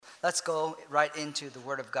let's go right into the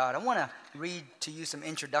Word of God. I want to read to you some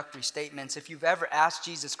introductory statements. If you've ever asked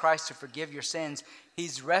Jesus Christ to forgive your sins,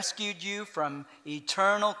 He's rescued you from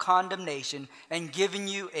eternal condemnation and given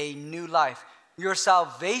you a new life. Your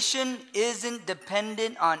salvation isn't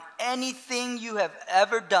dependent on anything you have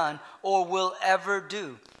ever done or will ever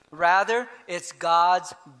do. Rather, it's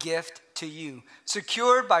God's gift to you,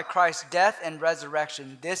 secured by Christ's death and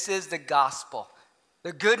resurrection. This is the gospel.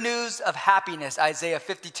 The good news of happiness, Isaiah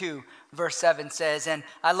 52, verse 7 says. And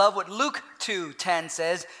I love what Luke 2:10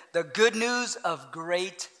 says, the good news of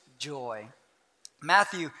great joy.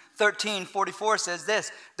 Matthew 13:44 says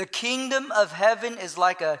this, the kingdom of heaven is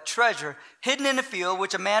like a treasure hidden in a field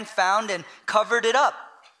which a man found and covered it up.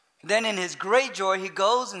 Then in his great joy, he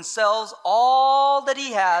goes and sells all that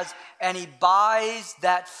he has and he buys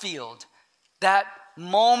that field. That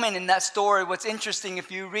moment in that story, what's interesting, if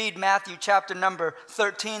you read Matthew chapter number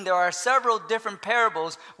 13, there are several different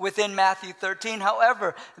parables within Matthew 13.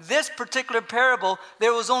 However, this particular parable,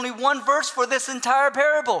 there was only one verse for this entire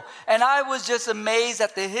parable. And I was just amazed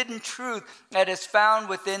at the hidden truth that is found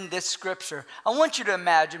within this scripture. I want you to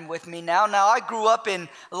imagine with me now. Now, I grew up in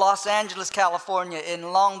Los Angeles, California,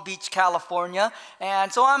 in Long Beach, California.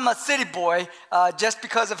 And so I'm a city boy just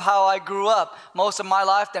because of how I grew up most of my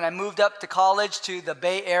life. Then I moved up to college to the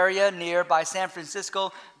Bay Area nearby San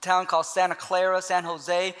Francisco, a town called Santa Clara, San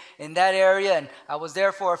Jose, in that area. And I was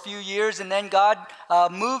there for a few years. And then God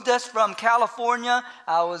moved us from California.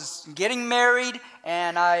 I was getting married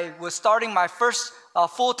and I was starting my first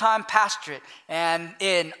full-time pastorate and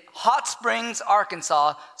in Hot Springs,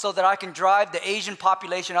 Arkansas, so that I can drive the Asian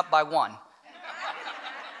population up by one.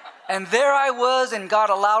 And there I was, and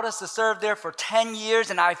God allowed us to serve there for 10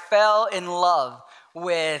 years, and I fell in love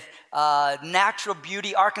with natural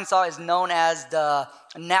beauty. Arkansas is known as the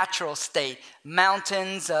natural state.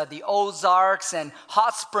 Mountains, the Ozarks, and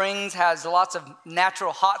hot springs has lots of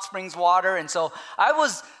natural hot springs water. And so I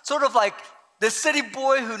was sort of like the city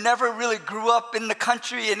boy who never really grew up in the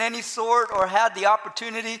country in any sort or had the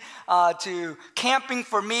opportunity to camping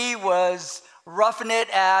for me was roughing it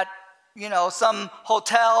at, some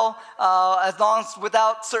hotel as long as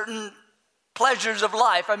without certain pleasures of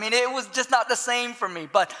life. I mean, it was just not the same for me,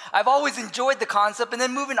 but I've always enjoyed the concept. And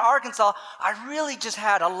then moving to Arkansas, I really just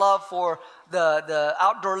had a love for the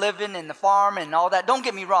outdoor living and the farm and all that. Don't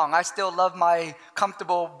get me wrong, I still love my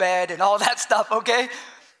comfortable bed and all that stuff, okay?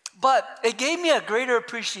 But it gave me a greater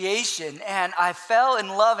appreciation, and I fell in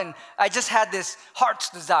love, and I just had this heart's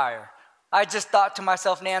desire. I just thought to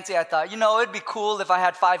myself, Nancy, it'd be cool if I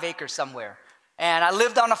had 5 acres somewhere. And I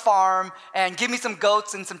lived on a farm, and give me some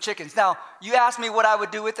goats and some chickens. Now, you ask me what I would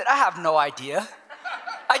do with it, I have no idea.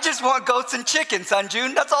 I just want goats and chickens,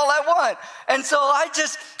 Sanjun. That's all I want. And so I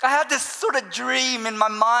had this sort of dream in my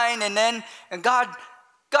mind, and God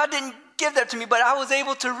didn't give that to me, but I was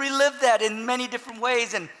able to relive that in many different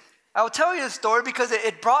ways. And I will tell you the story because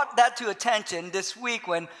it brought that to attention this week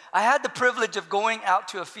when I had the privilege of going out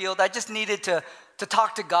to a field. I just needed to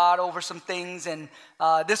talk to God over some things, and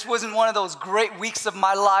this wasn't one of those great weeks of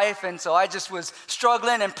my life, and so I just was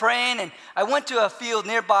struggling and praying, and I went to a field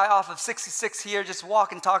nearby off of 66 here, just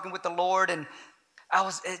walking, talking with the Lord, and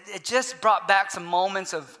it just brought back some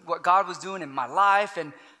moments of what God was doing in my life,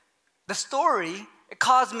 and the story, it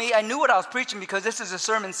caused me, I knew what I was preaching because this is a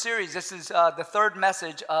sermon series. This is the third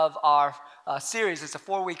message of our series. It's a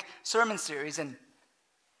 4-week sermon series, and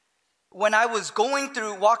when I was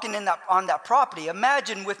walking on that property,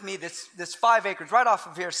 imagine with me this 5 acres right off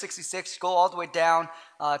of here, 66, go all the way down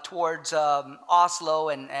towards Oslo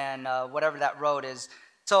and whatever that road is.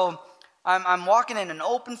 So I'm walking in an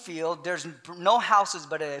open field. There's no houses,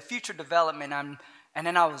 but a future development. And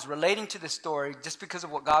then I was relating to the story just because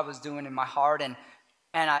of what God was doing in my heart. And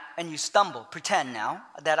you stumble, pretend now,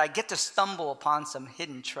 that I get to stumble upon some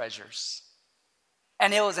hidden treasures.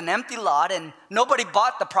 And it was an empty lot, and nobody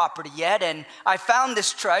bought the property yet, and I found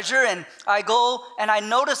this treasure, and I go, and I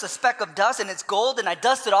notice a speck of dust, and it's gold, and I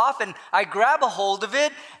dust it off, and I grab a hold of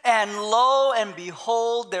it, and lo and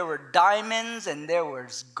behold, there were diamonds, and there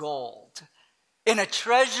was gold. In a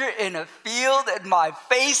treasure in a field, and my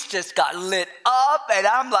face just got lit up, and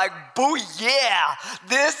I'm like, boo, yeah,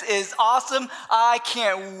 this is awesome. I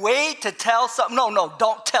can't wait to tell something. No,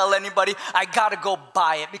 don't tell anybody. I gotta go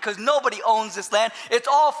buy it because nobody owns this land. It's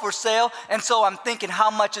all for sale, and so I'm thinking, how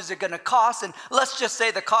much is it gonna cost? And let's just say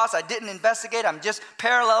the cost, I didn't investigate. I'm just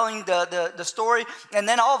paralleling the story, and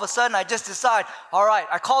then all of a sudden, I just decide, all right,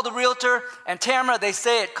 I call the realtor, and Tamara, they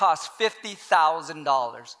say it costs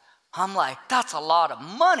 $50,000. I'm like, that's a lot of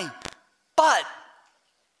money. But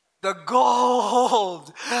The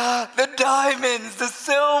gold, the diamonds, the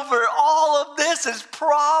silver, all of this is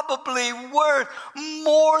probably worth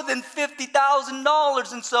more than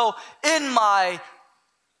 $50,000. And so in my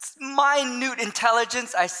minute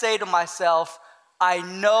intelligence, I say to myself, I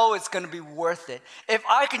know it's going to be worth it. If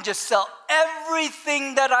I can just sell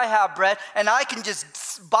everything that I have, Brett, and I can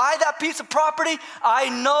just buy that piece of property, I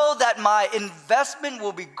know that my investment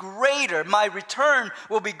will be greater. My return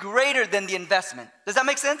will be greater than the investment. Does that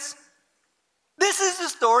make sense? This is the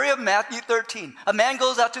story of Matthew 13. A man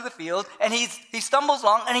goes out to the field and he stumbles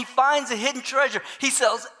along and he finds a hidden treasure. He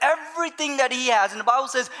sells everything that he has. And the Bible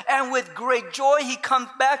says, and with great joy he comes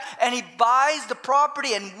back and he buys the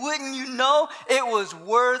property, and wouldn't you know, it was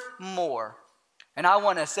worth more. And I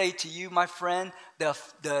want to say to you, my friend,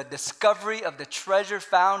 the discovery of the treasure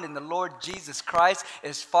found in the Lord Jesus Christ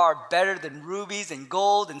is far better than rubies and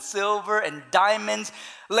gold and silver and diamonds.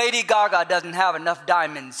 Lady Gaga doesn't have enough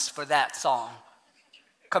diamonds for that song.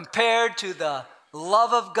 Compared to the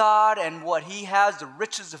love of God and what he has, the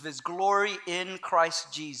riches of his glory in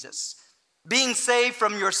Christ Jesus. Being saved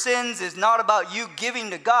from your sins is not about you giving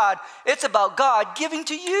to God. It's about God giving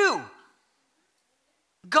to you.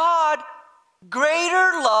 God,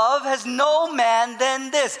 greater love has no man than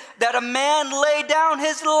this, that a man lay down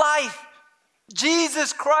his life.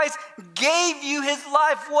 Jesus Christ gave you his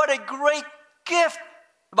life. What a great gift.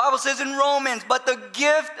 The Bible says in Romans, but the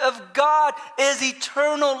gift of God is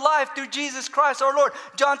eternal life through Jesus Christ our Lord.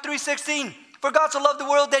 John 3:16, for God so loved the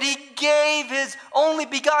world that he gave his only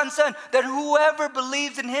begotten Son, that whoever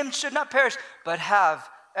believes in him should not perish, but have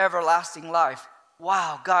everlasting life.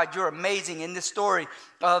 Wow, God, you're amazing in this story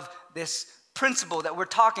of this principle that we're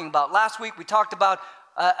talking about. Last week we talked about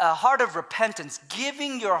a heart of repentance,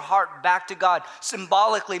 giving your heart back to God.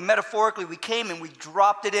 Symbolically, metaphorically, we came and we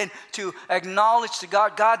dropped it in to acknowledge to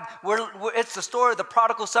God. God, it's the story of the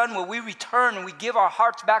prodigal son where we return and we give our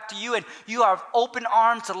hearts back to you, and you have open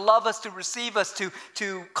arms to love us, to receive us,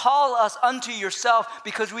 to call us unto yourself,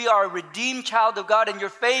 because we are a redeemed child of God, and your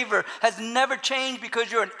favor has never changed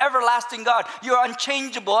because you're an everlasting God. You're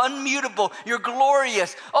unchangeable, unmutable, you're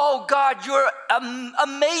glorious. Oh God, you're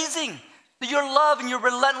amazing. Your love and your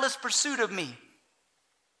relentless pursuit of me.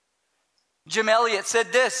 Jim Elliot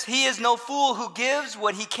said this, he is no fool who gives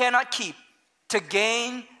what he cannot keep to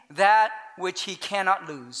gain that which he cannot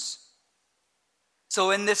lose. So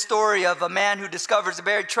in this story of a man who discovers a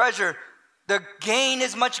buried treasure, the gain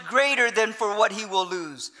is much greater than for what he will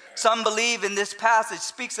lose. Some believe in this passage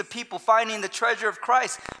speaks of people finding the treasure of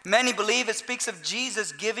Christ. Many believe it speaks of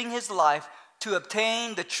Jesus giving his life to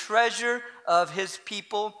obtain the treasure of his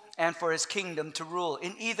people and for his kingdom to rule.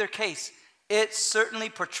 In either case, it certainly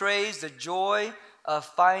portrays the joy of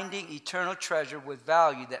finding eternal treasure with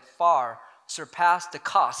value that far surpassed the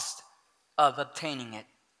cost of obtaining it.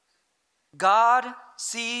 God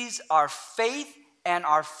sees our faith and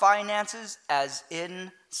our finances as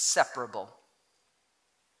inseparable.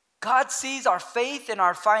 God sees our faith and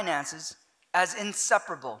our finances as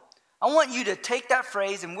inseparable. I want you to take that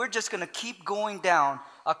phrase, and we're just going to keep going down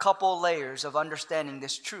a couple layers of understanding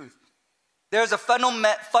this truth. There's a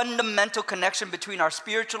fundamental connection between our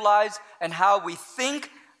spiritual lives and how we think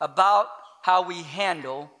about how we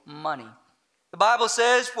handle money. The Bible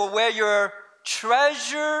says, for where your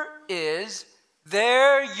treasure is,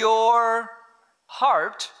 there your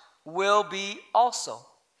heart will be also.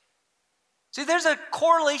 See, there's a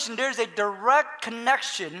correlation, there's a direct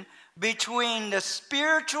connection between the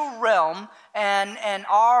spiritual realm and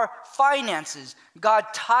our finances. God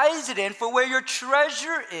ties it in. For where your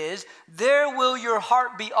treasure is, there will your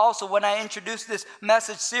heart be also. When I introduced this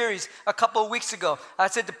message series a couple of weeks ago, I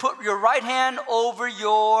said to put your right hand over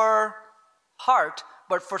your heart.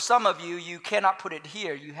 But for some of you, you cannot put it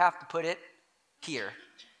here. You have to put it here.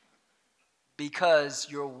 Because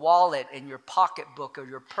your wallet and your pocketbook or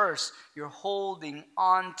your purse, you're holding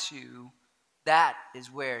onto, that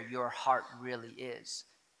is where your heart really is.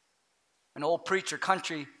 An old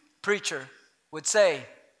country preacher would say,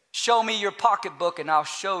 show me your pocketbook and I'll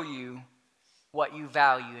show you what you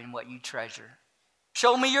value and what you treasure.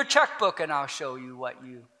 Show me your checkbook and I'll show you what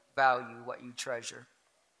you value, what you treasure.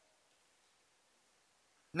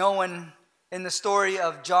 No one in the story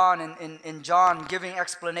of John, in John giving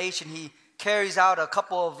explanation, he carries out a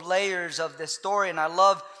couple of layers of this story, and I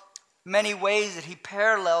love many ways that he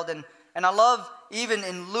paralleled, and I love even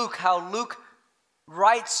in Luke how Luke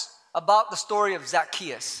writes about the story of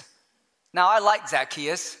Zacchaeus. Now I like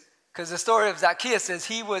Zacchaeus because the story of Zacchaeus says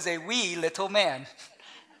he was a wee little man,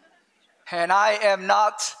 and I am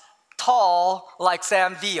not tall like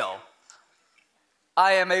Sam Vio.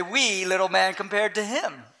 I am a wee little man compared to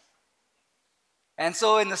him. And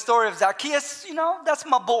so in the story of Zacchaeus, that's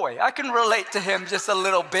my boy. I can relate to him just a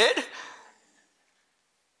little bit.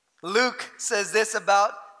 Luke says this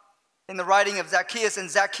about in the writing of Zacchaeus, and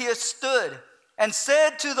Zacchaeus stood and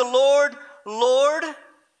said to the Lord, Lord,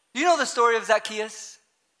 do you know the story of Zacchaeus?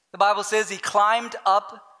 The Bible says he climbed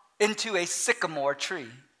up into a sycamore tree.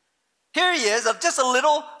 Here he is, just a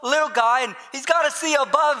little guy, and he's got to see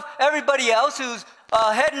above everybody else who's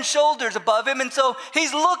head and shoulders above him. And so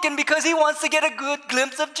he's looking because he wants to get a good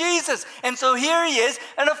glimpse of Jesus. And so here he is.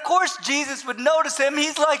 And of course, Jesus would notice him.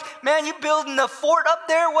 He's like, man, you building a fort up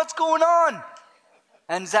there? What's going on?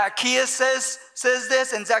 And Zacchaeus says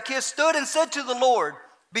this. And Zacchaeus stood and said to the Lord,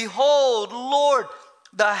 behold, Lord,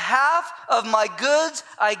 the half of my goods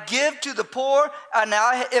I give to the poor, and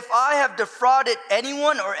if I have defrauded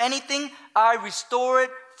anyone or anything, I restore it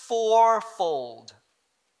fourfold.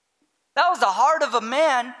 That was the heart of a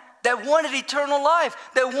man that wanted eternal life,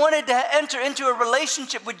 that wanted to enter into a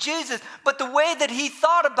relationship with Jesus. But the way that he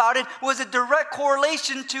thought about it was a direct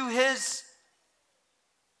correlation to his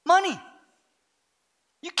money.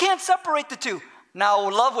 You can't separate the two. Now, I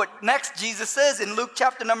love what next Jesus says in Luke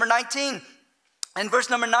chapter number 19 and verse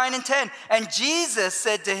number 9 and 10. And Jesus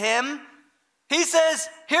said to him, he says,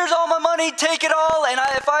 here's all my money, take it all, and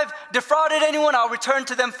if I've defrauded anyone, I'll return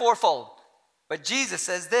to them fourfold. But Jesus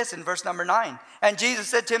says this in verse number 9. And Jesus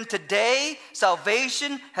said to him, today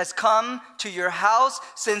salvation has come to your house,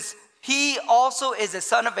 since he also is a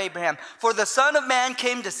son of Abraham. For the Son of Man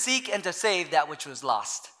came to seek and to save that which was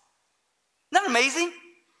lost. Isn't that amazing?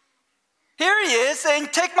 Here he is saying,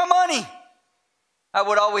 take my money. I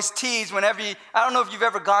would always tease whenever I don't know if you've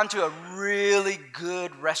ever gone to a really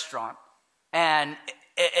good restaurant and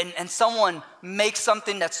someone makes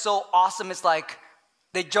something that's so awesome, it's like,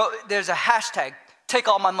 there's a hashtag, take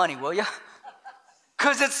all my money, will you?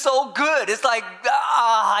 Because it's so good. It's like,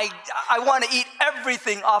 I want to eat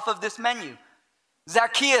everything off of this menu.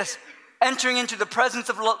 Zacchaeus entering into the presence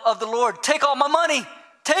of the Lord. Take all my money.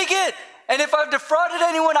 Take it. And if I've defrauded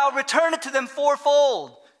anyone, I'll return it to them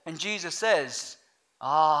fourfold. And Jesus says,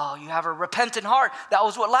 you have a repentant heart. That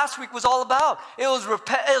was what last week was all about. It was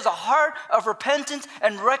a heart of repentance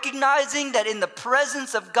and recognizing that in the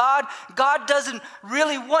presence of God, God doesn't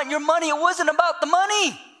really want your money. It wasn't about the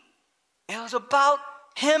money. It was about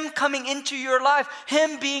Him coming into your life,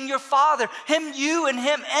 Him being your Father, you and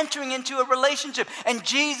Him entering into a relationship. And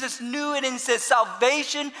Jesus knew it and says,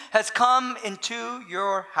 salvation has come into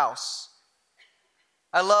your house.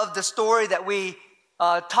 I love the story that we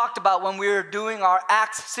talked about when we were doing our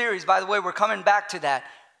Acts series. By the way, we're coming back to that.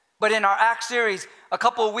 But in our Acts series, a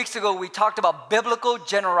couple of weeks ago, we talked about biblical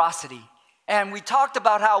generosity. And we talked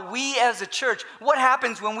about how we as a church, what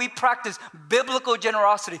happens when we practice biblical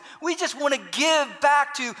generosity? We just want to give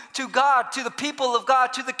back to God, to the people of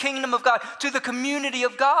God, to the kingdom of God, to the community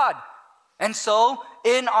of God. And so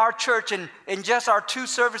in our church and in just our two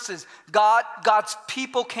services, God's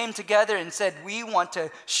people came together and said, we want to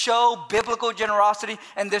show biblical generosity.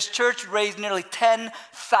 And this church raised nearly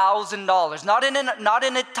 $10,000, not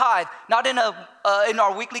in a tithe, not in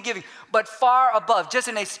our weekly giving, but far above, just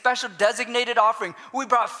in a special designated offering. We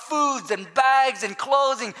brought foods and bags and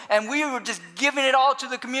clothing, and we were just giving it all to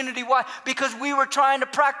the community. Why? Because we were trying to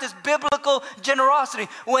practice biblical generosity.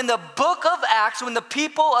 When the book of Acts, when the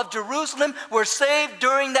people of Jerusalem were saved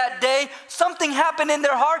during that day, something happened in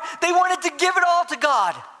their heart. They wanted to give it all to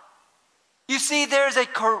God. You see, there's a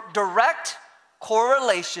direct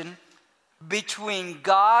correlation between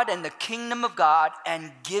God and the kingdom of God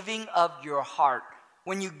and giving of your heart.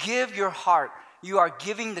 When you give your heart, you are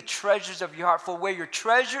giving the treasures of your heart. For where your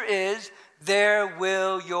treasure is, there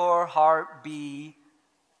will your heart be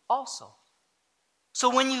also. So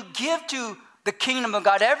when you give to the kingdom of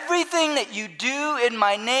God, everything that you do in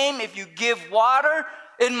my name, if you give water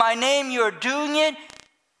in my name, you are doing it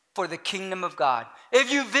for the kingdom of God.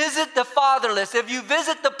 If you visit the fatherless, if you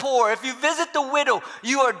visit the poor, if you visit the widow,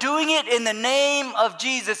 you are doing it in the name of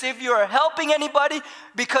Jesus. If you are helping anybody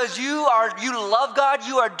because you love God,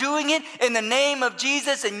 you are doing it in the name of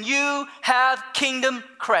Jesus, and you have kingdom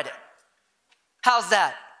credit. How's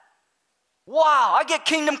that? Wow, I get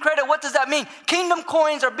kingdom credit. What does that mean? Kingdom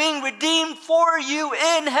coins are being redeemed for you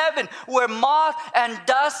in heaven, where moth and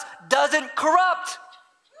dust doesn't corrupt.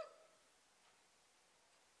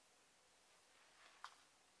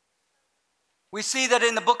 We see that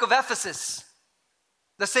in the book of Ephesus,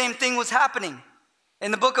 the same thing was happening.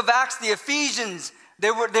 In the book of Acts, the Ephesians,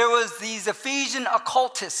 there was these Ephesian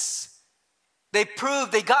occultists. They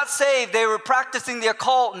got saved, they were practicing the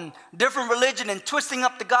occult and different religion and twisting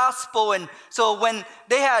up the gospel. And so when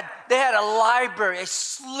they had a library, a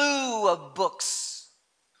slew of books.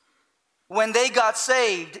 when they got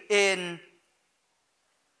saved in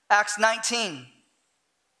Acts 19,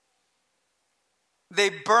 they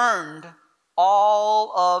burned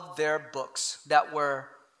all of their books that were,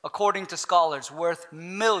 according to scholars, worth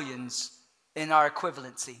millions in our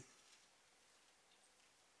equivalency.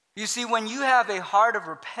 You see, when you have a heart of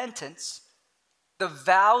repentance, the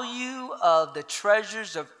value of the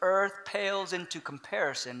treasures of earth pales into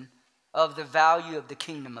comparison of the value of the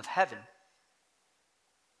kingdom of heaven.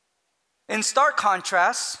 In stark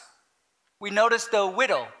contrast, we notice the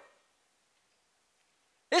widow.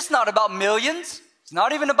 It's not about millions. It's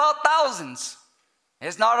not even about thousands.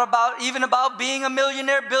 It's not even about being a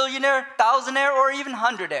millionaire, billionaire, thousandaire, or even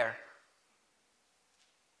hundredaire.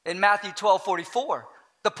 In Matthew 12:44,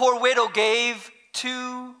 the poor widow gave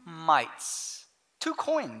 2 mites, 2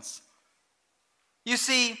 coins. You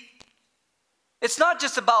see, it's not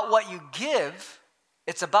just about what you give,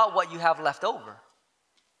 it's about what you have left over.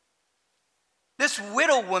 This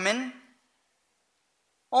widow woman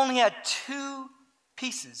only had 2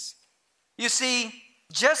 pieces. You see,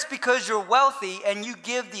 just because you're wealthy and you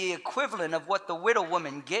give the equivalent of what the widow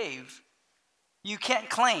woman gave, you can't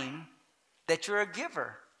claim that you're a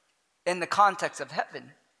giver in the context of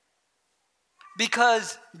heaven.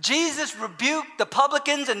 Because Jesus rebuked the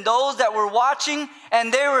publicans and those that were watching,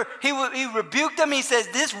 and he rebuked them. He says,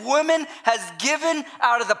 this woman has given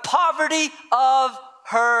out of the poverty of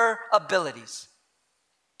her abilities.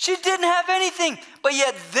 She didn't have anything, but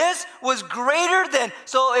yet this was greater than.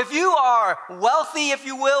 So if you are wealthy, if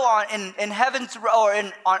you will, in heaven's or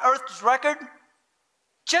on earth's record,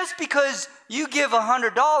 just because you give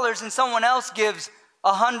 $100 and someone else gives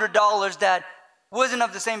 $100 that wasn't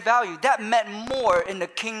of the same value, that meant more in the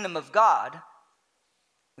kingdom of God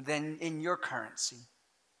than in your currency.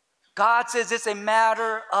 God says it's a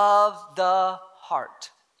matter of the heart.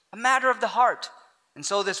 A matter of the heart. And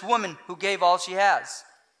so this woman who gave all she has,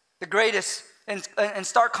 the greatest, in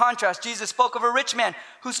stark contrast, Jesus spoke of a rich man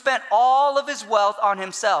who spent all of his wealth on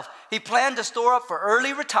himself. He planned to store up for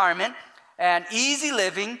early retirement and easy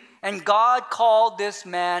living, and God called this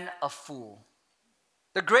man a fool.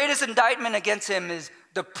 The greatest indictment against him is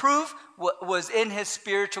the proof was in his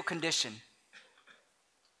spiritual condition.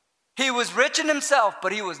 He was rich in himself,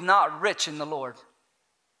 but he was not rich in the Lord.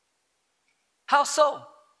 How so?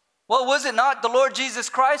 Well, was it not the Lord Jesus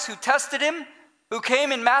Christ who tested him, who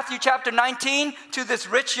came in Matthew chapter 19 to this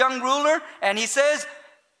rich young ruler? And he says,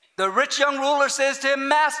 the rich young ruler says to him,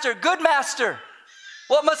 Master, good master,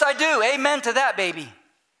 what must I do? Amen to that, baby.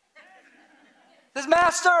 He says,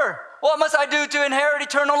 Master, what must I do to inherit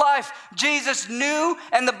eternal life? Jesus knew,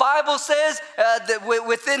 and the Bible says that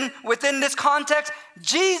within this context,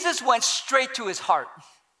 Jesus went straight to his heart.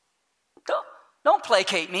 Don't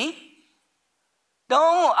placate me.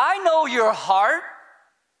 I know your heart.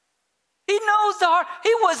 He knows the heart.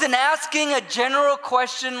 He wasn't asking a general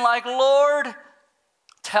question like, Lord,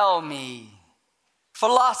 tell me,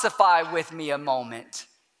 philosophize with me a moment.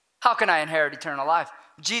 How can I inherit eternal life?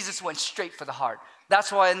 Jesus went straight for the heart.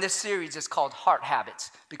 That's why in this series it's called Heart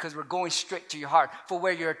Habits, because we're going straight to your heart. For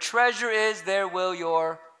where your treasure is, there will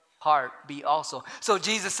your heart be also. So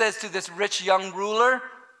Jesus says to this rich young ruler,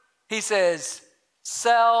 he says,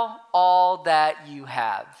 sell all that you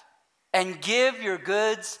have and give your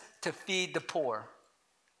goods to feed the poor.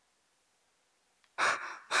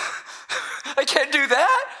 I can't do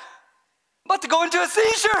that. I'm about to go into a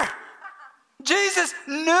seizure. Jesus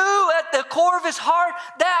knew at the core of his heart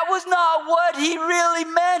that was not what he really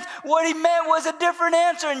meant. What he meant was a different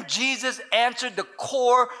answer, and Jesus answered the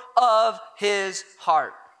core of his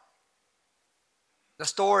heart.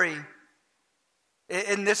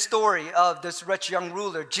 In this story of this rich young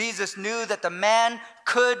ruler, Jesus knew that the man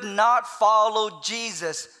could not follow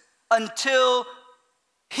Jesus until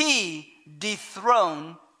he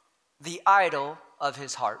dethroned the idol of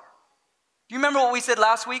his heart. Do you remember what we said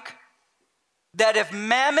last week? That if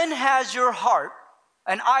mammon has your heart,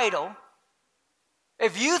 an idol,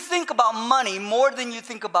 if you think about money more than you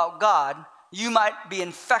think about God, you might be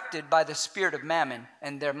infected by the spirit of mammon,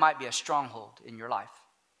 and there might be a stronghold in your life.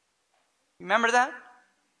 Remember that?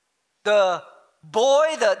 The boy,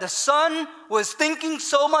 the son, was thinking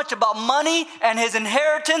so much about money and his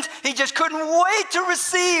inheritance, he just couldn't wait to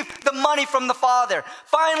receive the money from the father.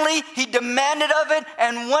 Finally, he demanded of it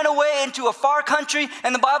and went away into a far country.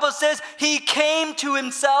 And the Bible says he came to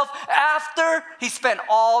himself after he spent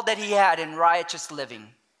all that he had in riotous living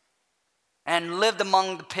and lived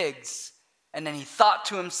among the pigs. And then he thought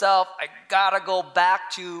to himself, I gotta go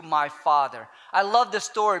back to my father. I love this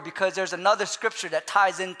story because there's another scripture that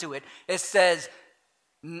ties into it. It says,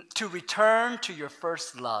 to return to your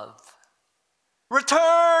first love.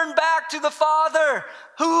 Return back to the Father,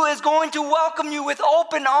 who is going to welcome you with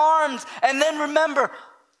open arms. And then remember,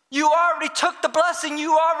 you already took the blessing.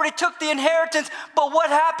 You already took the inheritance. But what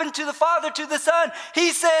happened to the Father, to the Son?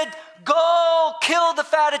 He said, go kill the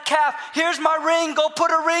fatted calf. Here's my ring. Go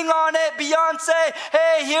put a ring on it. Beyonce,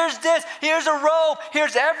 hey, here's this. Here's a robe.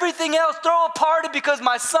 Here's everything else. Throw a party because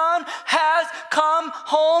my son has come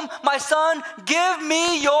home. My son, give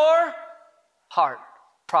me your heart.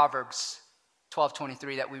 Proverbs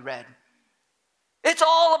 12:23 that we read. It's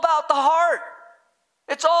all about the heart.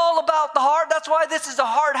 It's all about the heart. That's why this is a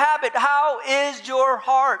heart habit. How is your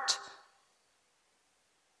heart?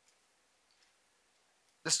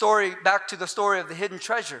 Back to the story of the hidden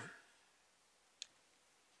treasure.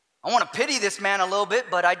 I want to pity this man a little bit,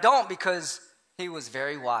 but I don't, because he was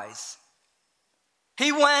very wise.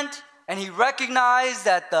 He went and he recognized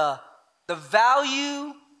that the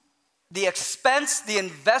value, the expense, the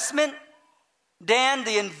investment,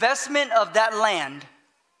 the investment of that land,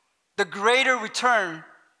 the greater return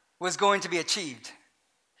was going to be achieved.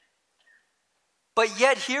 But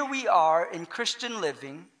yet here we are in Christian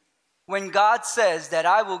living, when God says that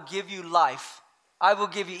I will give you life, I will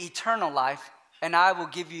give you eternal life, and I will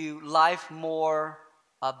give you life more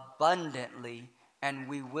abundantly, and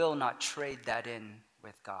we will not trade that in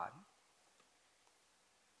with God.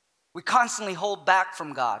 We constantly hold back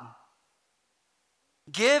from God.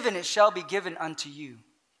 Give, and it shall be given unto you.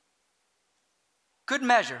 Good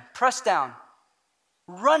measure, pressed down,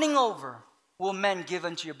 running over, will men give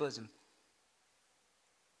unto your bosom.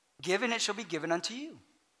 Give, and it shall be given unto you.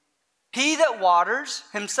 He that waters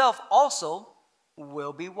himself also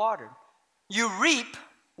will be watered. You reap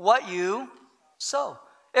what you sow.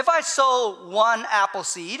 If I sow one apple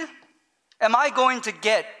seed, am I going to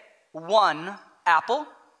get one apple?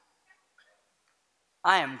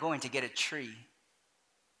 I am going to get a tree.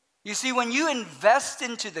 You see, when you invest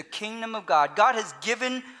into the kingdom of God, God has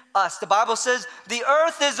given us, the Bible says, the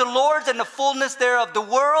earth is the Lord's and the fullness thereof, the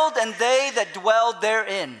world and they that dwell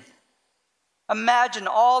therein. Imagine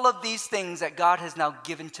all of these things that God has now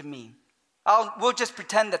given to me. We'll just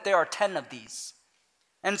pretend that there are 10 of these.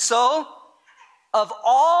 And so, of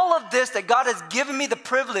all of this that God has given me the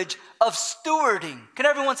privilege of stewarding. Can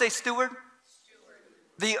everyone say steward?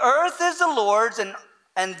 The earth is the Lord's and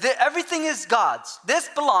everything is God's. This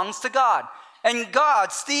belongs to God. And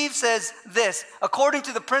God, Steve says this, according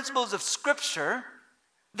to the principles of Scripture,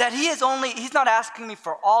 that He's not asking me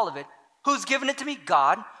for all of it. Who's given it to me?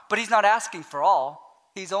 God. But He's not asking for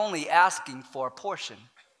all. He's only asking for a portion,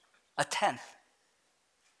 a tenth.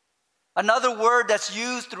 Another word that's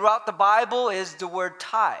used throughout the Bible is the word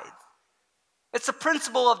tithe. It's a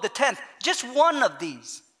principle of the tenth. Just one of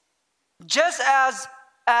these. Just as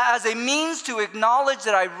a means to acknowledge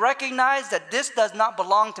that I recognize that this does not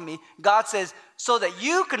belong to me, God says, so that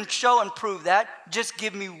you can show and prove that, just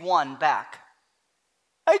give me one back.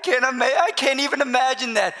 I can't even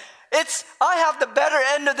imagine that. I have the better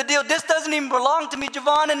end of the deal. This doesn't even belong to me,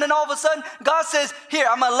 Javon. And then all of a sudden, God says, here,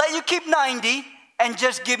 I'm going to let you keep 90 and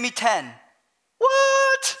just give me 10.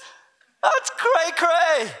 What? That's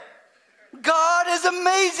cray-cray. God is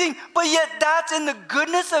amazing, but yet that's in the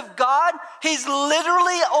goodness of God. He's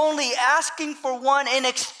literally only asking for one in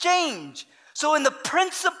exchange. So in the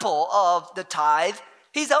principle of the tithe,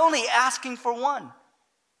 He's only asking for one.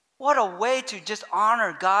 What a way to just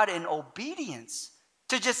honor God in obedience.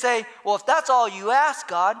 To just say, well, if that's all you ask,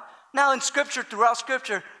 God. Now in Scripture, throughout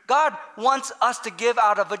Scripture, God wants us to give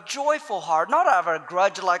out of a joyful heart, not out of a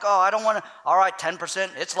grudge like, oh, I don't want to, all right, 10%,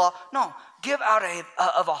 it's law. No, give out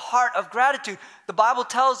of a heart of gratitude. The Bible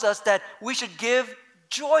tells us that we should give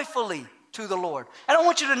joyfully to the Lord. And I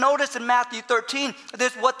want you to notice in Matthew 13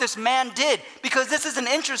 what this man did, because this is an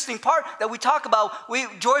interesting part that we talk about,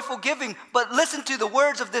 joyful giving, but listen to the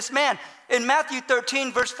words of this man. In Matthew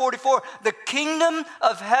 13, verse 44, the kingdom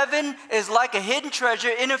of heaven is like a hidden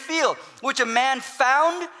treasure in a field, which a man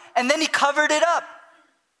found, and then he covered it up.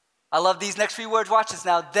 I love these next few words. Watch this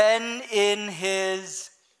now. Then in his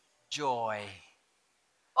joy.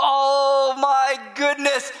 Oh my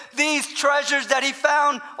goodness, these treasures that he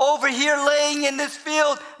found over here laying in this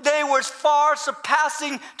field, they were far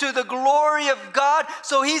surpassing to the glory of God.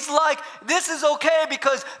 So he's like, this is okay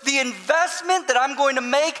because the investment that I'm going to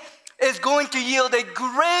make is going to yield a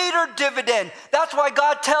greater dividend. That's why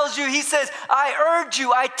God tells you, He says, I urge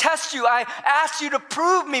you, I test you, I ask you to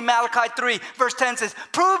prove me, Malachi 3, verse 10 says,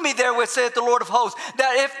 prove me therewith, saith the Lord of hosts,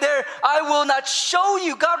 that if there, I will not show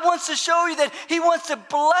you. God wants to show you that He wants to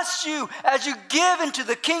bless you as you give into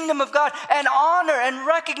the kingdom of God and honor and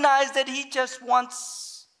recognize that He just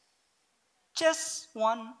wants just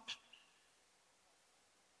one.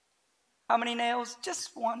 How many nails?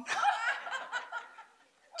 Just one.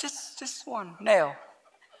 just one nail.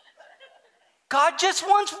 God just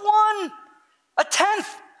wants one, a tenth,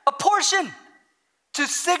 a portion, to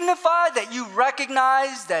signify that you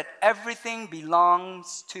recognize that everything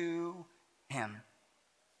belongs to him.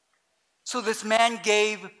 So this man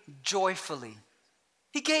gave joyfully.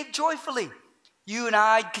 He gave joyfully. You and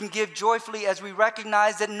I can give joyfully as we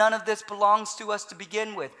recognize that none of this belongs to us to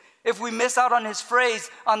begin with. If we miss out on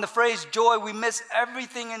the phrase joy, we miss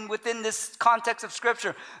everything within this context of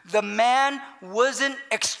Scripture. The man wasn't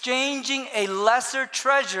exchanging a lesser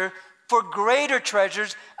treasure for greater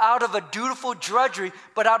treasures out of a dutiful drudgery,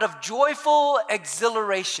 but out of joyful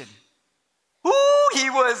exhilaration.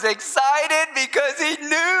 He was excited because he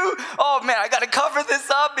knew, oh man, I got to cover this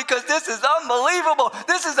up because this is unbelievable.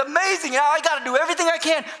 This is amazing. Now I got to do everything I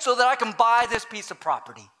can so that I can buy this piece of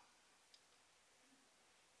property.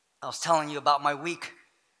 I was telling you about my week.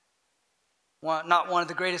 Not one of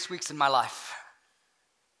the greatest weeks in my life.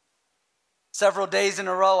 Several days in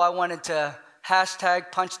a row, I wanted to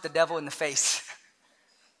 #punch the devil in the face.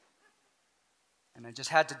 And I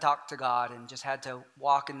just had to talk to God and just had to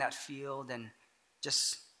walk in that field and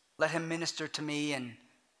just let him minister to me. And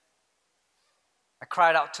I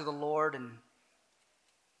cried out to the Lord, and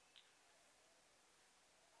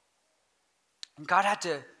God had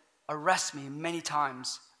to arrest me many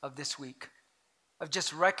times of this week, of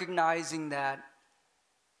just recognizing that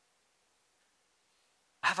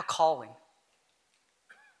I have a calling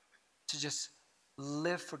to just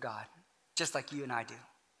live for God, just like you and I do.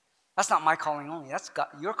 That's not my calling only. That's God,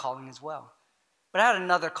 your calling as well. But I had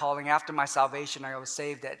another calling after my salvation. I was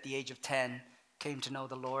saved at the age of 10, came to know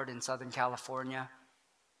the Lord in Southern California.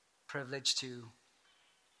 Privileged to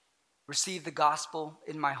receive the gospel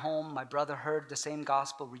in my home. My brother heard the same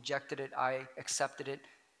gospel, rejected it. I accepted it,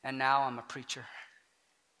 and now I'm a preacher.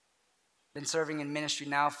 Been serving in ministry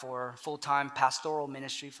now for full-time pastoral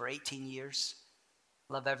ministry for 18 years.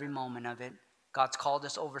 Love every moment of it. God's called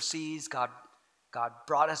us overseas. God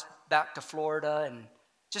brought us back to Florida, and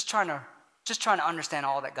just trying to understand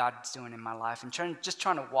all that God's doing in my life, and trying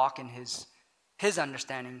to walk in his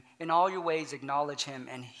understanding. In all your ways acknowledge him,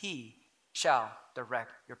 and he shall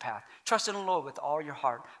direct your path. Trust in the Lord with all your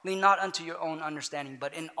heart. Lean not unto your own understanding,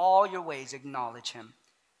 but in all your ways acknowledge him.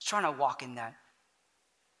 Just trying to walk in that.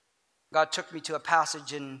 God took me to a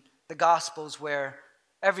passage in the Gospels where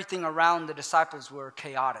everything around the disciples were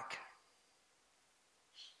chaotic.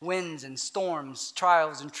 Winds and storms,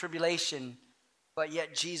 trials and tribulation, but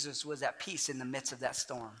yet Jesus was at peace in the midst of that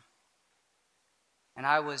storm. And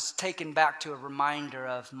I was taken back to a reminder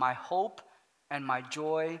of my hope and my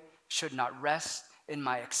joy should not rest in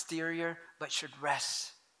my exterior, but should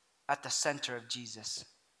rest at the center of Jesus.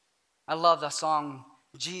 I love the song,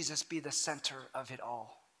 Jesus be the center of it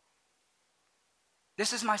all.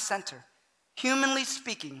 This is my center. Humanly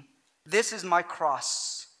speaking, this is my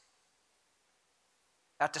cross.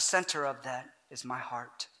 At the center of that is my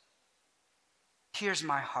heart. Here's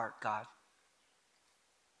my heart, God.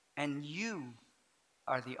 And you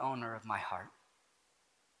are the owner of my heart.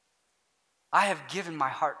 I have given my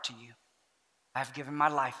heart to you. I have given my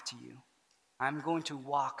life to you. I'm going to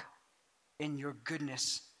walk in your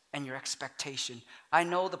goodness and your expectation. I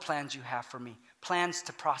know the plans you have for me. Plans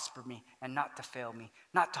to prosper me and not to fail me,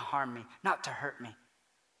 not to harm me, not to hurt me.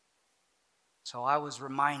 So I was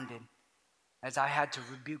reminded as I had to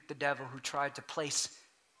rebuke the devil who tried to place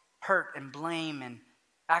hurt and blame and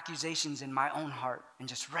accusations in my own heart and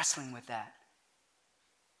just wrestling with that.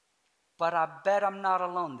 But I bet I'm not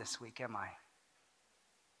alone this week, am I?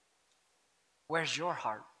 Where's your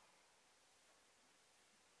heart?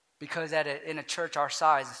 Because in a church our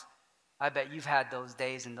size, I bet you've had those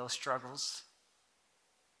days and those struggles.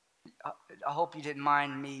 I hope you didn't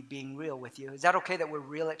mind me being real with you. Is that okay that we're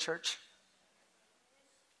real at church?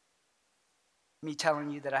 Me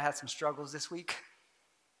telling you that I had some struggles this week?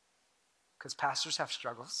 Because pastors have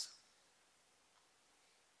struggles.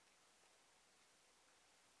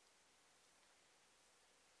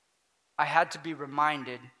 I had to be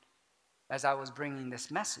reminded as I was bringing this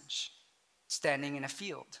message, standing in a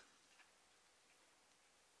field,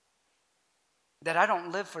 that I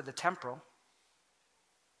don't live for the temporal.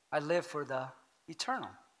 I live for the eternal,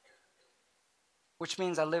 which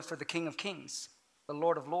means I live for the King of Kings, the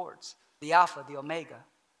Lord of Lords, the Alpha, the Omega,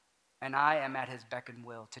 and I am at his beck and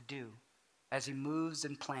will to do as he moves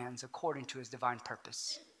and plans according to his divine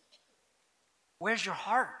purpose. Where's your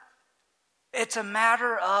heart? It's a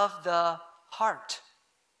matter of the heart.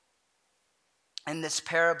 In this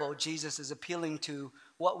parable, Jesus is appealing to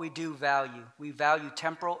what we do value. We value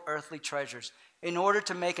temporal, earthly treasures. In order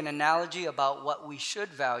to make an analogy about what we should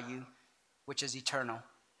value, which is eternal,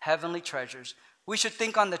 heavenly treasures. We should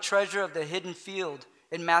think on the treasure of the hidden field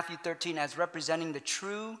in Matthew 13 as representing the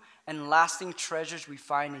true and lasting treasures we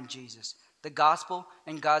find in Jesus, the gospel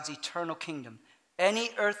and God's eternal kingdom. Any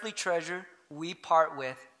earthly treasure we part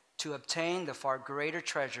with to obtain the far greater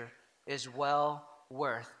treasure is well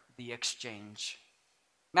worth the exchange.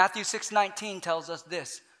 Matthew 6:19 tells us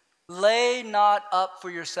this: lay not up for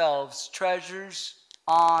yourselves treasures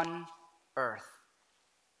on earth,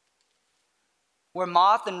 where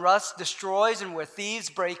moth and rust destroys and where thieves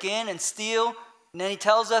break in and steal. And then he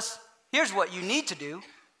tells us, here's what you need to do: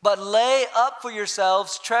 but lay up for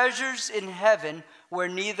yourselves treasures in heaven, where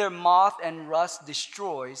neither moth and rust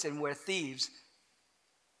destroys and where thieves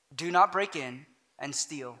do not break in and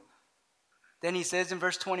steal. Then he says in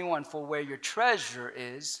verse 21, for where your treasure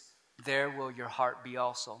is, there will your heart be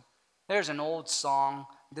also. There's an old song: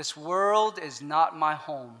 this world is not my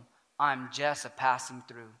home, I'm just a passing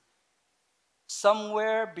through.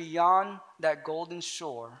 Somewhere beyond that golden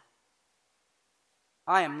shore,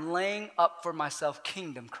 I am laying up for myself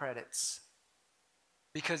kingdom credits.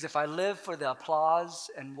 Because if I live for the applause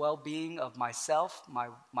and well-being of myself,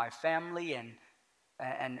 my family,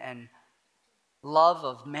 and love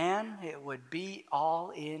of man, it would be all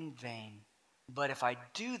in vain. But if I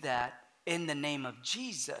do that in the name of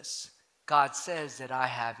Jesus, God says that I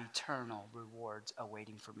have eternal rewards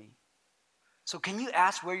awaiting for me. So can you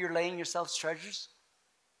ask where you're laying yourselves treasures?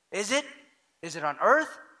 Is it on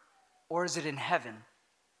earth, or is it in heaven?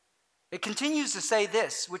 It continues to say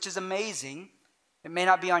this, which is amazing. It may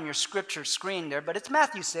not be on your scripture screen there, but it's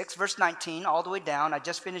Matthew 6, verse 19, all the way down. I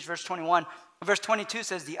just finished verse 21. Verse 22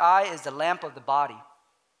 says, the eye is the lamp of the body.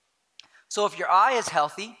 So if your eye is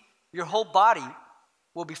healthy, your whole body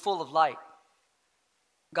will be full of light.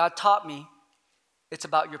 God taught me it's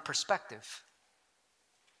about your perspective,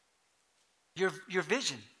 your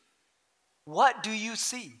vision. What do you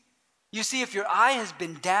see? You see, if your eye has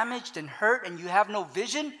been damaged and hurt and you have no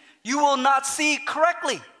vision, you will not see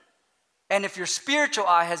correctly. And if your spiritual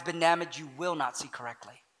eye has been damaged, you will not see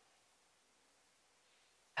correctly.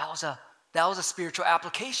 That was a spiritual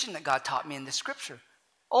application that God taught me in this scripture,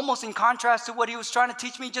 almost in contrast to what he was trying to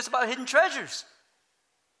teach me just about hidden treasures.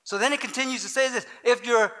 So then it continues to say this: if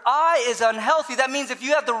your eye is unhealthy, that means if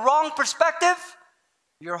you have the wrong perspective,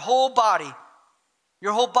 your whole body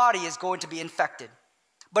is going to be infected.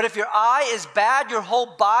 But if your eye is bad, your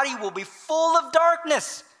whole body will be full of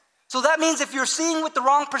darkness. So that means if you're seeing with the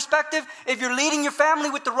wrong perspective, if you're leading your family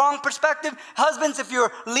with the wrong perspective, husbands, if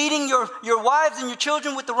you're leading your wives and your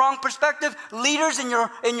children with the wrong perspective, leaders in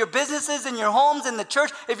your businesses, in your homes, in the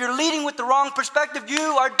church, if you're leading with the wrong perspective, you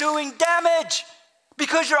are doing damage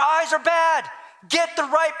because your eyes are bad. Get the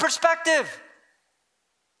right perspective.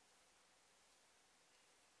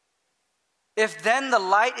 If then the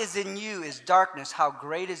light is in you is darkness, how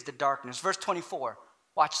great is the darkness? Verse 24,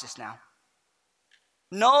 watch this now.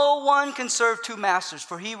 No one can serve two masters,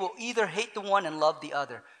 for he will either hate the one and love the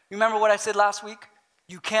other. Remember what I said last week?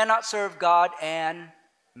 You cannot serve God and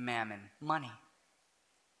mammon, money.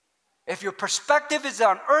 If your perspective is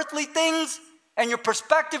on earthly things and your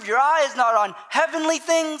eye is not on heavenly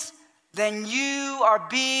things, then you are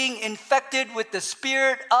being infected with the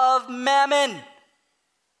spirit of mammon.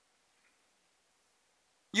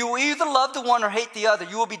 You will either love the one or hate the other.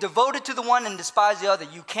 You will be devoted to the one and despise the other.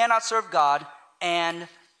 You cannot serve God and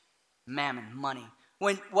mammon, money.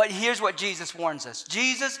 Here's what Jesus warns us.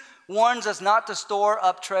 Jesus warns us not to store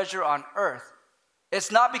up treasure on earth.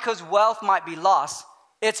 It's not because wealth might be lost.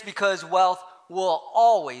 It's because wealth will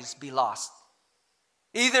always be lost.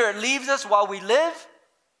 Either it leaves us while we live,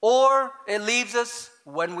 or it leaves us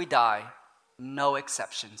when we die. No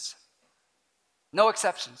exceptions. No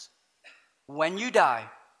exceptions. When you die,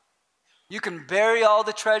 you can bury all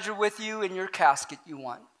the treasure with you in your casket you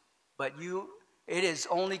want, but it is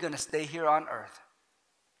only going to stay here on earth.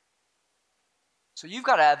 So you've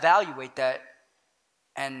got to evaluate that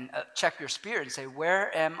and check your spirit and say,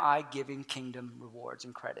 where am I giving kingdom rewards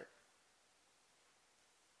and credit?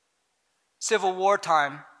 Civil War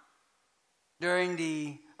time, during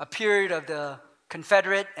a period of the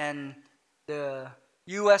Confederate and the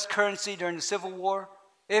U.S. currency during the Civil War,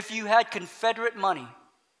 if you had Confederate money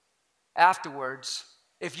afterwards,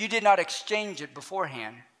 if you did not exchange it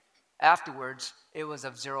beforehand, afterwards, it was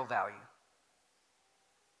of zero value.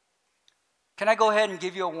 Can I go ahead and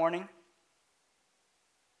give you a warning?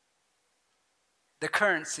 The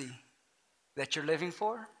currency that you're living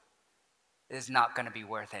for is not going to be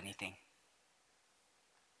worth anything.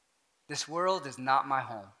 This world is not my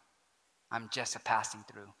home. I'm just a passing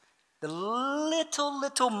through. the little,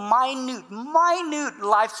 minute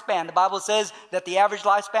lifespan. The Bible says that the average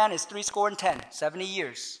lifespan is 70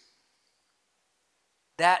 years.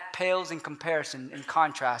 That pales in comparison, in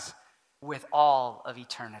contrast, with all of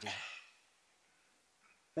eternity.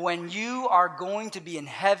 When you are going to be in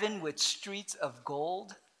heaven with streets of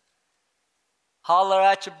gold, holler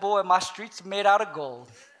at your boy, my streets are made out of gold.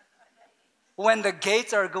 When the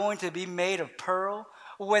gates are going to be made of pearl,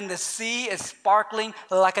 when the sea is sparkling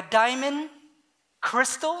like a diamond,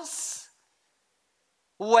 crystals,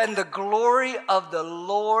 when the glory of the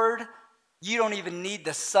Lord, you don't even need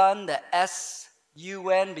the sun, the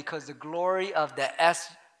S-U-N, because the glory of the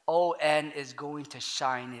S-O-N is going to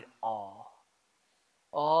shine it all.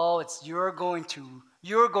 Oh, you're going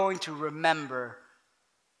to remember,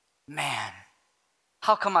 man,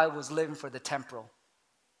 how come I was living for the temporal?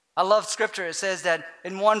 I love scripture. It says that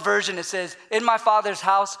in one version it says, in my Father's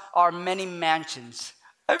house are many mansions.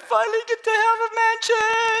 I finally get to have a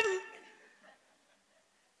mansion.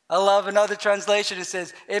 I love another translation. It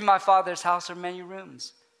says, in my Father's house are many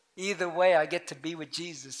rooms. Either way, I get to be with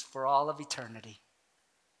Jesus for all of eternity.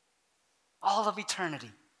 All of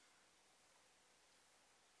eternity.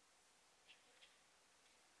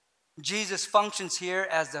 Jesus functions here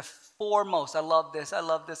as the foremost. I love this.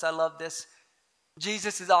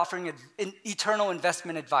 Jesus is offering an eternal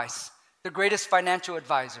investment advice, the greatest financial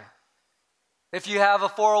advisor. If you have a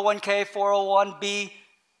 401k, 401b,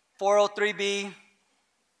 403b,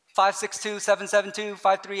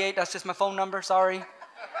 562-772-538, that's just my phone number, sorry.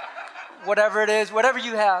 Whatever it is, whatever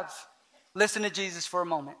you have, listen to Jesus for a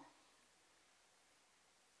moment.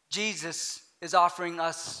 Jesus is offering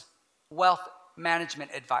us wealth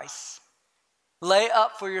management advice. Lay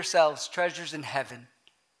up for yourselves treasures in heaven.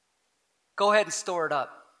 Go ahead and store it up.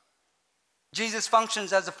 Jesus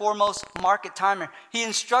functions as the foremost market timer. He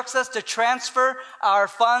instructs us to transfer our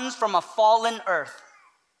funds from a fallen earth,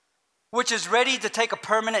 which is ready to take a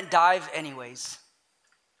permanent dive anyways.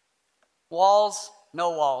 Walls,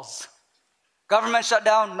 no walls. Government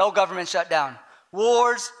shutdown, no government shutdown.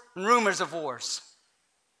 Wars and rumors of wars.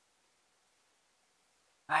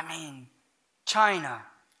 I mean, China,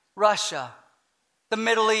 Russia, the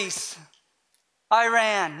Middle East,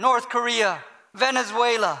 Iran, North Korea,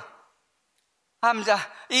 Venezuela. I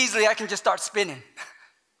can just start spinning.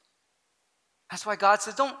 That's why God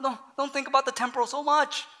says, don't think about the temporal so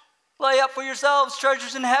much. Lay up for yourselves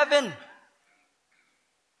treasures in heaven,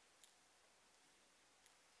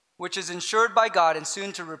 which is insured by God and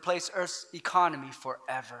soon to replace Earth's economy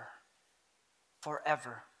forever.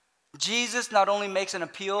 Forever. Jesus not only makes an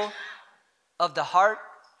appeal of the heart,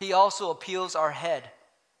 he also appeals our head.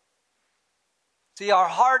 See, our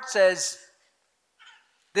heart says,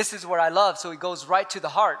 this is what I love, so he goes right to the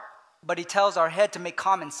heart. But he tells our head to make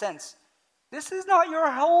common sense. This is not your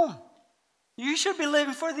home. You should be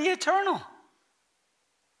living for the eternal.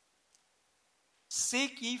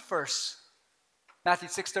 Seek ye first. Matthew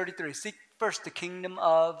 6:33. Seek first the kingdom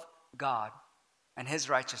of God and his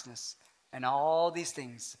righteousness, and all these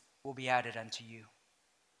things will be added unto you.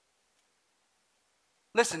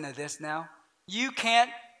 Listen to this now. You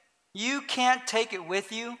can't take it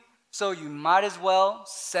with you, so you might as well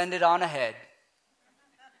send it on ahead.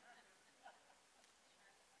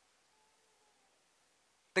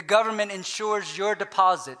 The government insures your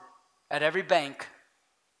deposit at every bank.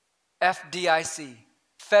 FDIC,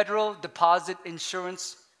 Federal Deposit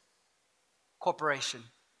Insurance Corporation.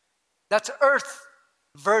 That's Earth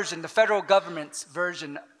version, the federal government's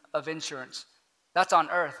version of insurance. That's on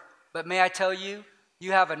earth. But may I tell you,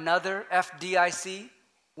 you have another FDIC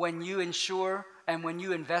when you insure and when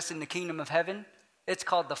you invest in the kingdom of heaven. It's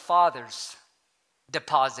called the Father's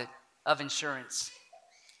deposit of insurance.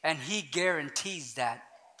 And he guarantees that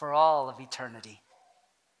for all of eternity.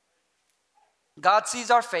 God sees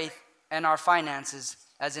our faith and our finances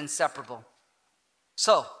as inseparable.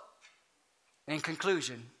 So, in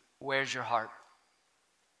conclusion, where's your heart?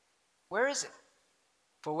 Where is it?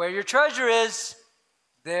 For where your treasure is,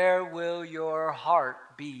 there will your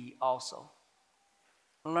heart be also.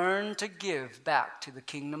 Learn to give back to the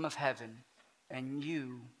kingdom of heaven, and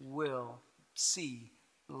you will see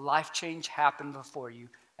life change happen before you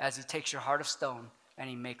as he takes your heart of stone and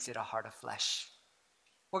he makes it a heart of flesh.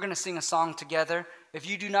 We're going to sing a song together. If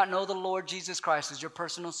you do not know the Lord Jesus Christ as your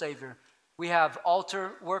personal Savior, we have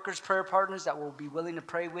altar workers, prayer partners that will be willing to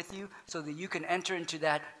pray with you so that you can enter into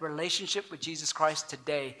that relationship with Jesus Christ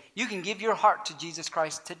today. You can give your heart to Jesus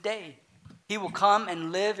Christ today. He will come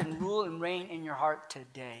and live and rule and reign in your heart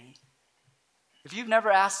today. If you've never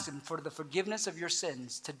asked him for the forgiveness of your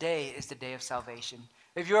sins, today is the day of salvation.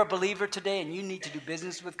 If you're a believer today and you need to do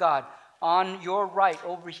business with God, on your right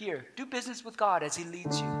over here. Do business with God as he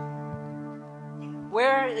leads you.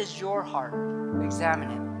 Where is your heart?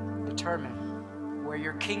 Examine it. Determine where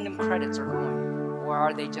your kingdom credits are going, or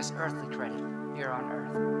are they just earthly credit here on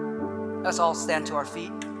earth? Let's all stand to our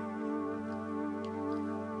feet.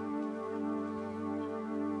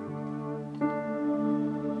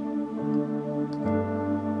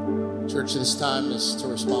 Church, this time is to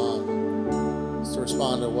respond. It's to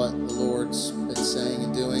respond to what the Lord's been saying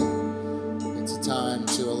and doing. It's a time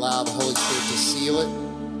to allow the Holy Spirit to seal it.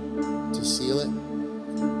 To seal it.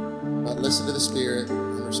 But listen to the Spirit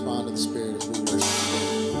and respond to the Spirit as we worship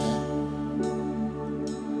together.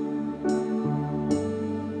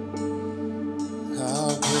 How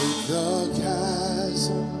great the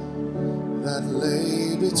chasm that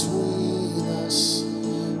lay between us.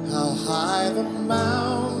 How high the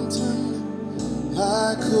mountain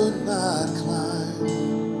I could not climb.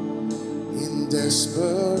 In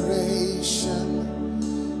desperation,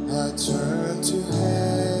 I turned to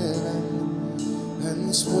heaven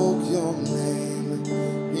and spoke your name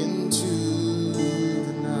into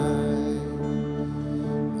the night.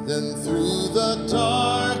 Then through the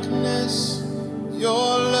darkness,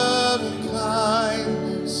 your loving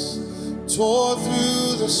kindness tore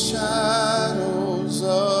through the shadows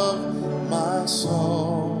of my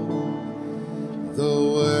soul. The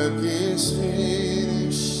work is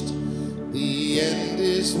finished, the end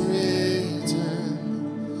is written.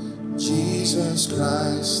 Jesus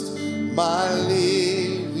Christ, my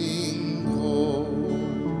living hope.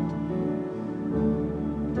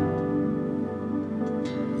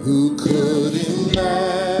 Who could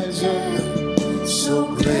imagine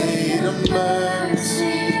so great a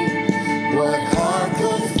mercy? What heart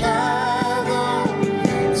could fathom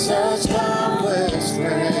such boundless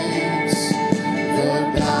grace? The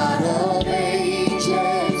God of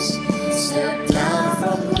ages stepped down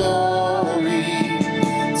from glory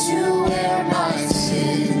to wear my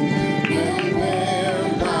sin and wear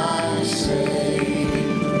my shame.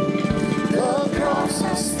 The cross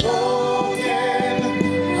has spoken,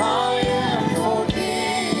 I am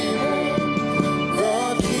forgiven. The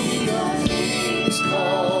King of Kings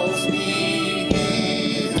calls me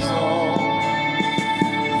his own.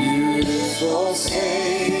 Beautiful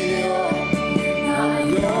Savior, I'm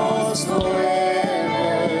yours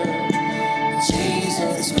forever.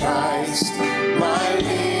 Jesus Christ, my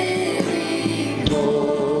living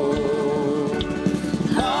hope.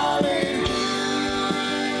 Hallelujah,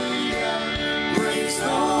 praise the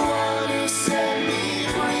one who set me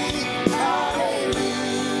free. Hallelujah,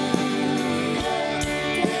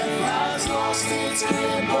 death has lost its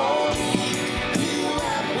grip on me. You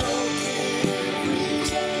have broken every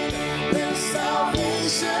chain. There's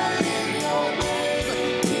salvation in your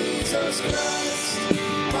name, Jesus Christ,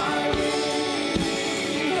 my living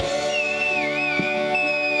hope.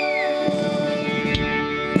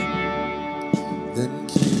 Then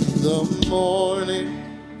came the morning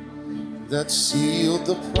that sealed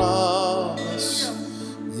the promise.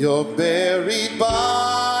 Your buried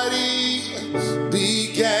body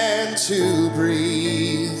began to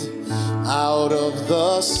breathe. Out of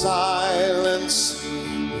the silence,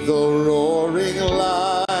 the roaring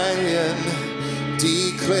lion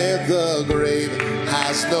declared the grave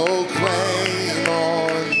has no claim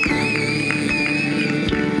on me.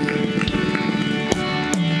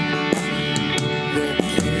 Then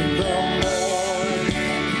came the morning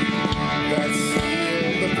that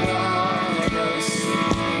sealed the promise.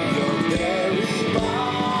 Your buried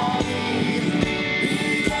body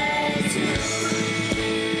began to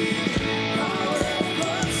breathe. Out of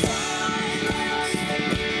the silence,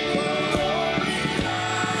 the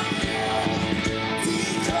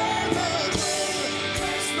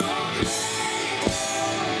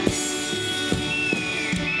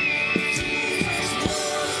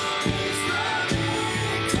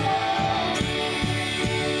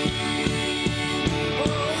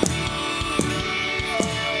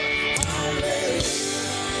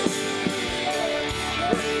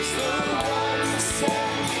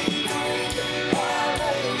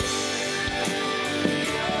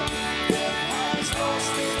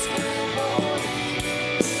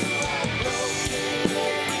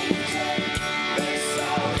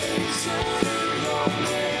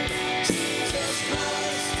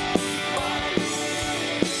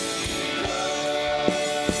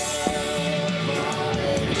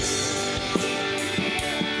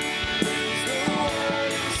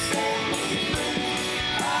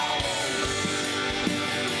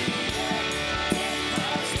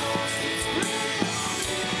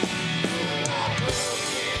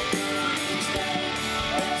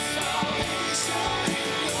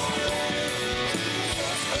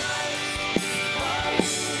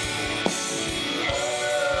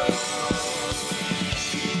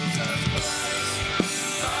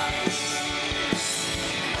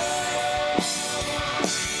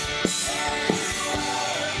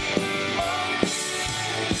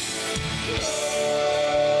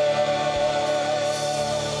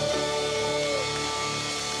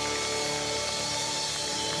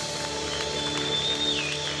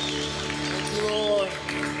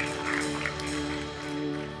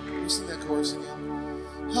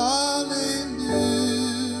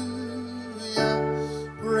hallelujah.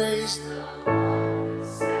 Praise the Lord,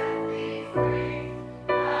 set me free.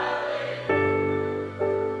 Hallelujah.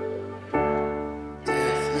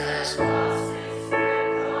 Death has lost its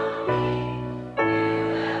grip on me.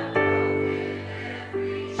 You have broken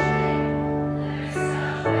every chain. There's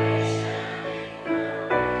salvation in the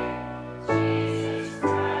name of Jesus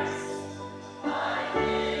Christ, my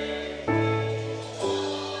King.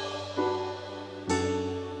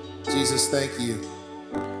 Jesus, thank you.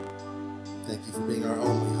 Thank you for being our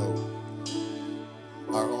only hope.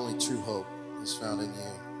 Our only true hope is found in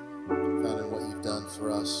you, found in what you've done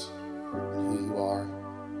for us and who you are.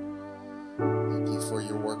 Thank you for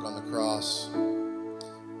your work on the cross.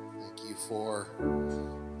 Thank you for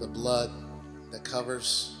the blood that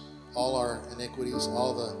covers all our iniquities,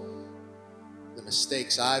 all the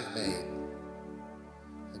mistakes I've made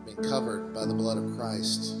have been covered by the blood of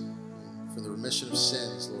Christ. For the remission of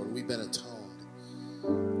sins, Lord, we've been atoned.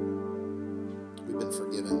 We've been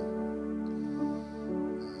forgiven.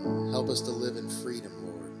 Help us to live in freedom,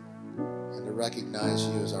 Lord, and to recognize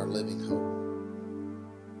you as our living hope.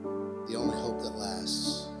 The only hope that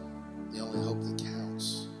lasts, the only hope that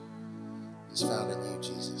counts is found in you,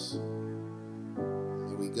 Jesus.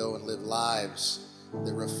 May we go and live lives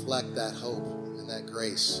that reflect that hope and that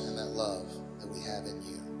grace and that love that we have in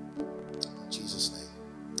you. In Jesus'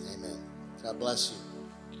 name, amen. God bless you.